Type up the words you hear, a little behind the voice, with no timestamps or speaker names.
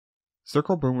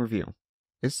Circleboom Review.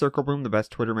 Is Circleboom the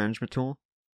best Twitter management tool?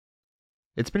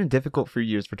 It's been a difficult few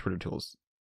years for Twitter tools.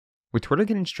 With Twitter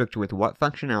getting stricter with what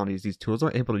functionalities these tools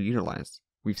are able to utilize,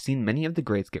 we've seen many of the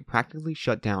greats get practically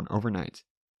shut down overnight.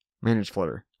 Managed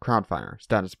Flutter, Crowdfire,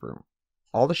 Status Brew,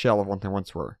 all the shell of what they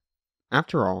once were.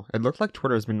 After all, it looked like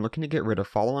Twitter has been looking to get rid of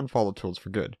follow-unfollow tools for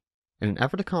good. In an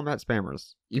effort to combat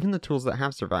spammers, even the tools that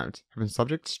have survived have been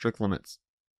subject to strict limits.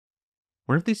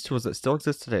 One of these tools that still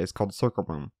exists today is called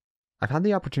Circleboom. I've had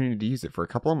the opportunity to use it for a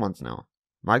couple of months now.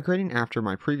 Migrating after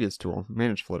my previous tool,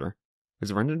 Managed Flutter,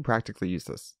 is rendered practically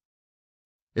useless.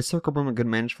 Is Circleboom a good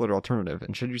Managed Flutter alternative,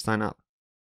 and should you sign up?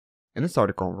 In this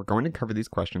article, we're going to cover these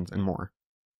questions and more.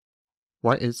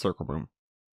 What is Circleboom?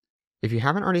 If you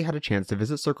haven't already had a chance to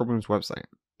visit Circleboom's website,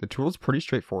 the tool is pretty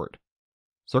straightforward.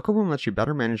 Circleboom lets you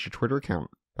better manage your Twitter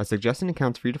account by suggesting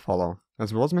accounts for you to follow,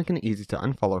 as well as making it easy to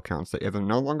unfollow accounts that either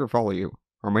no longer follow you,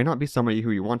 or may not be somebody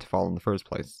who you want to follow in the first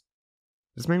place.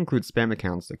 This may include spam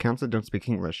accounts that don't speak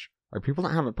English, or people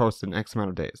that haven't posted in X amount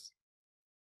of days.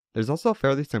 There's also a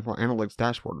fairly simple analytics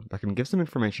dashboard that can give some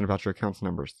information about your account's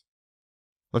numbers.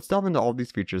 Let's delve into all of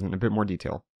these features in a bit more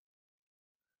detail.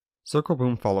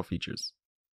 Circleboom Follow Features.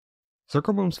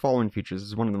 Circleboom's following features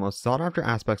is one of the most sought after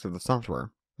aspects of the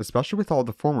software, especially with all of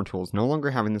the former tools no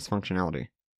longer having this functionality.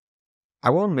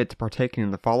 I will admit to partaking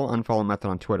in the follow-unfollow method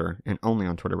on Twitter, and only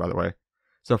on Twitter by the way,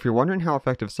 so if you're wondering how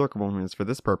effective Circleboom is for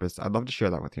this purpose, I'd love to share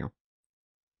that with you.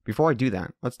 Before I do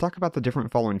that, let's talk about the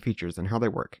different following features and how they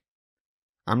work.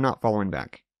 I'm not following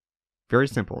back. Very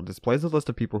simple, displays a list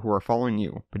of people who are following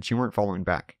you, but you weren't following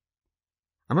back.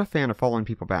 I'm a fan of following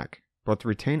people back, both to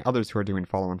retain others who are doing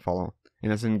follow-unfollow,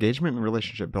 and as an engagement and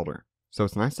relationship builder, so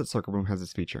it's nice that Circleboom has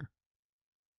this feature.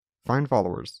 Find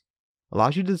Followers.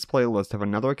 Allows you to display a list of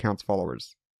another account's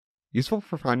followers. Useful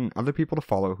for finding other people to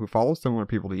follow who follow similar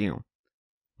people to you.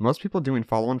 Most people doing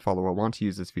follow-unfollow will want to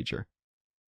use this feature.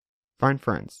 Find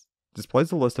Friends.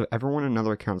 Displays a list of everyone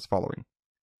another account is following.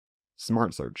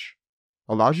 Smart Search.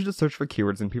 Allows you to search for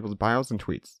keywords in people's bios and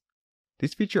tweets.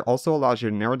 This feature also allows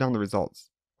you to narrow down the results,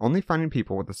 only finding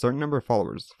people with a certain number of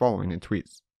followers following in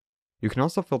tweets. You can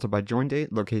also filter by join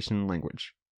date, location, and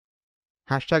language.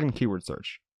 Hashtag and Keyword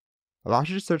Search. Allows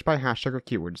you to search by hashtag or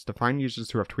keywords to find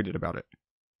users who have tweeted about it.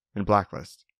 And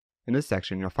Blacklist. In this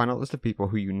section, you'll find a list of people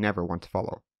who you never want to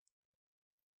follow.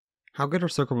 How good are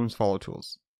Circleboom's follow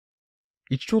tools?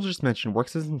 Each tool just mentioned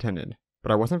works as intended,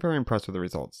 but I wasn't very impressed with the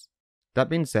results. That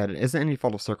being said, it isn't any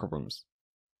fault of Circleboom's.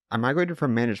 I migrated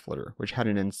from Managed Flutter, which had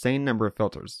an insane number of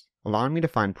filters, allowing me to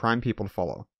find prime people to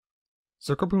follow.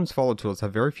 Circleboom's follow tools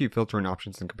have very few filtering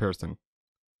options in comparison.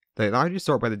 They allow you to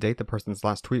sort by the date the person's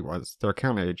last tweet was, their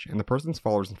account age, and the person's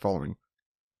followers and following.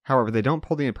 However, they don't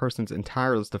pull the person's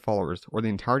entire list of followers or the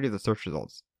entirety of the search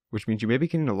results, which means you may be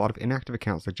getting a lot of inactive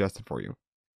accounts suggested for you.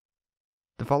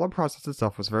 The follow process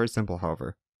itself was very simple,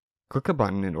 however. Click a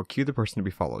button and it will cue the person to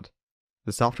be followed.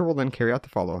 The software will then carry out the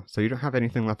follow, so you don't have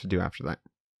anything left to do after that.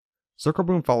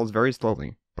 Circleboom follows very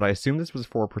slowly, but I assume this was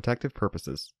for protective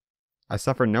purposes. I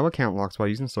suffered no account locks while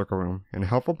using Circleboom, and a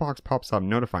helpful box pops up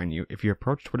notifying you if you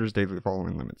approach Twitter's daily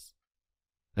following limits.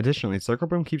 Additionally,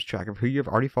 Circleboom keeps track of who you have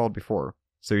already followed before,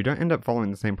 so you don't end up following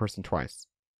the same person twice.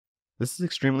 This is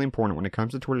extremely important when it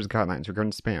comes to Twitter's guidelines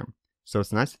regarding spam, so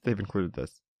it's nice that they've included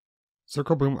this.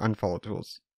 Circleboom Unfollow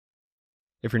Tools.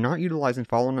 If you're not utilizing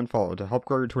follow and unfollow to help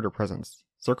grow your Twitter presence,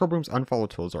 Circleboom's unfollow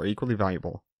tools are equally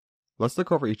valuable. Let's look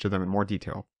over each of them in more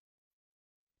detail.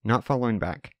 Not following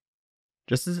back.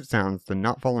 Just as it sounds, the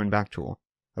not following back tool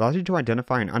allows you to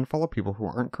identify and unfollow people who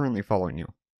aren't currently following you.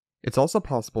 It's also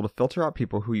possible to filter out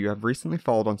people who you have recently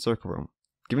followed on Circleboom,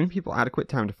 giving people adequate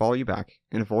time to follow you back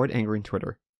and avoid angering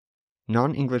Twitter.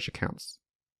 Non-English accounts.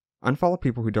 Unfollow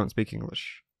people who don't speak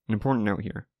English. An important note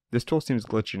here, this tool seems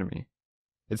glitchy to me.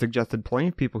 It suggested plenty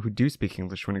of people who do speak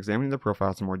English when examining their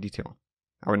profiles in more detail.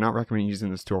 I would not recommend using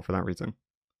this tool for that reason.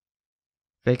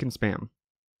 Fake and spam.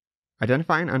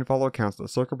 Identify and unfollow accounts that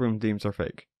Circleboom deems are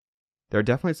fake. There are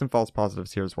definitely some false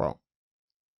positives here as well.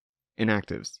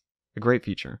 Inactives. A great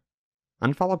feature.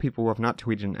 Unfollow people who have not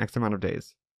tweeted in X amount of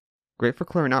days. Great for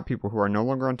clearing out people who are no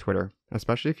longer on Twitter,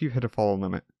 especially if you've hit a follow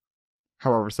limit.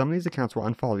 However, some of these accounts will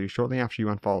unfollow you shortly after you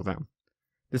unfollow them.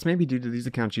 This may be due to these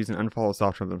accounts using unfollow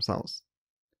software themselves.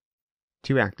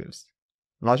 2 actives.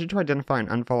 Allows you to identify and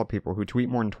unfollow people who tweet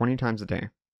more than 20 times a day.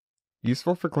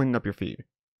 Useful for cleaning up your feed.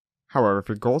 However, if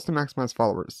your goal is to maximize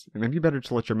followers, it may be better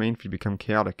to let your main feed become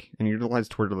chaotic and utilize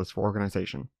Twitter lists for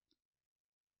organization.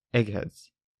 Eggheads.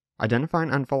 Identify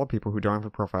and unfollow people who don't have a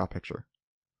profile picture.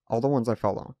 All the ones I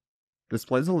follow.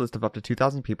 Displays a list of up to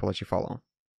 2,000 people that you follow.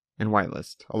 And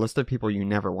whitelist, a list of people you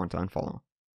never want to unfollow.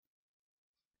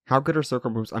 How good are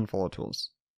Circleboom's unfollow tools?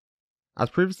 As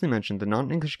previously mentioned, the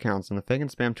non-English accounts and the fake and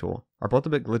spam tool are both a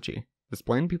bit glitchy,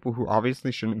 displaying people who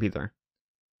obviously shouldn't be there.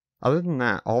 Other than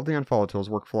that, all of the Unfollow tools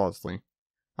work flawlessly.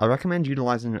 I recommend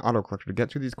utilizing an auto-clicker to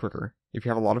get through these quicker if you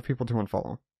have a lot of people to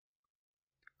unfollow.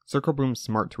 Circleboom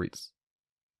Smart Tweets.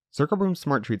 Circleboom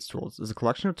Smart Tweets tools is a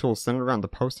collection of tools centered around the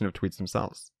posting of tweets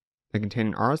themselves. They contain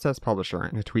an RSS publisher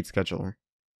and a tweet scheduler.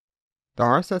 The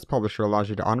RSS publisher allows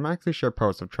you to automatically share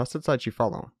posts of trusted sites you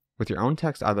follow, with your own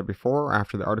text either before or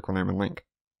after the article name and link.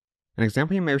 An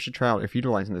example you may wish to try out if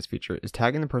utilizing this feature is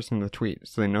tagging the person in the tweet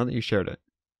so they know that you shared it.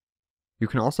 You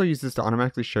can also use this to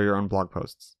automatically share your own blog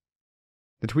posts.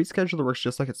 The tweet scheduler works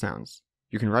just like it sounds.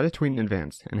 You can write a tweet in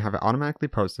advance and have it automatically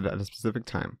posted at a specific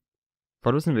time.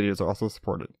 Photos and videos are also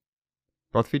supported.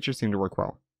 Both features seem to work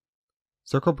well.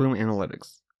 Circleboom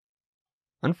Analytics.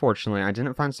 Unfortunately, I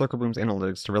didn't find Circleboom's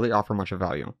analytics to really offer much of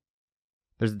value.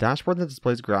 There's a dashboard that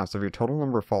displays graphs of your total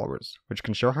number of followers, which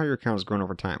can show how your account has grown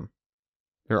over time.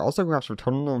 There are also graphs for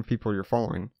total number of people you're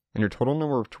following and your total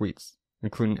number of tweets,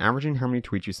 including averaging how many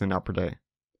tweets you send out per day.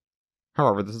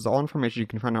 However, this is all information you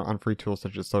can find out on free tools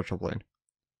such as Social Blade.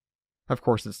 Of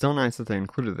course, it's still nice that they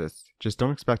included this, just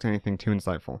don't expect anything too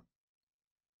insightful.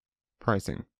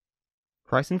 Pricing.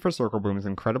 Pricing for Circleboom is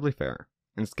incredibly fair,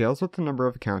 and scales with the number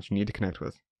of accounts you need to connect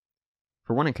with.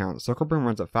 For one account, Circleboom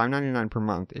runs at $5.99 per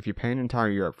month if you pay an entire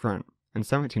year up front, and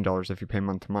 $17 if you pay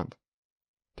month to month.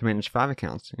 To manage 5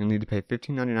 accounts, you'll need to pay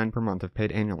 $15.99 per month if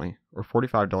paid annually, or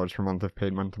 $45 per month if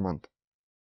paid month to month.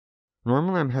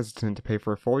 Normally I'm hesitant to pay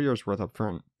for a full year's worth up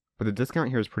front, but the discount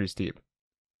here is pretty steep.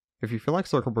 If you feel like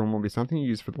Circleboom will be something you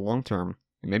use for the long term,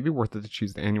 it may be worth it to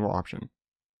choose the annual option.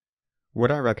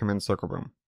 Would I recommend Circleboom?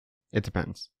 It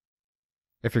depends.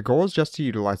 If your goal is just to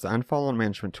utilize the unfollow and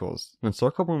management tools, then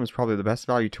Circleboom is probably the best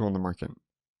value tool in the market.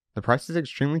 The price is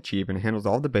extremely cheap and handles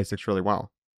all of the basics really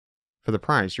well. For the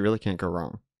price, you really can't go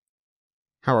wrong.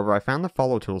 However, I found the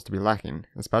follow tools to be lacking,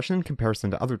 especially in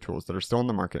comparison to other tools that are still in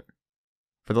the market.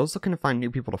 For those looking to find new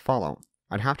people to follow,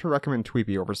 I'd have to recommend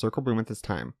Tweepy over Circleboom at this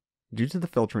time, due to the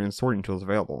filtering and sorting tools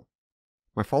available.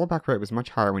 My followback rate was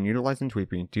much higher when utilizing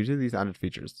Tweepy due to these added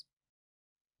features.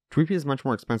 Tweepy is much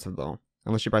more expensive though,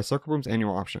 unless you buy Circleboom's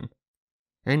annual option.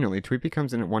 Annually, Tweepy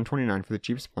comes in at $129 for the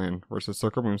cheapest plan versus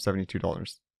Circleboom's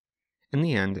 $72. In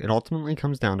the end, it ultimately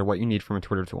comes down to what you need from a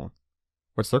Twitter tool.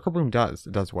 What Circleboom does,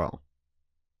 it does well.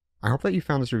 I hope that you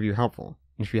found this review helpful,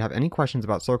 and if you have any questions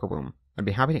about Circleboom, I'd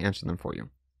be happy to answer them for you.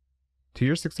 To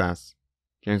your success,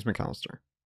 James McAllister.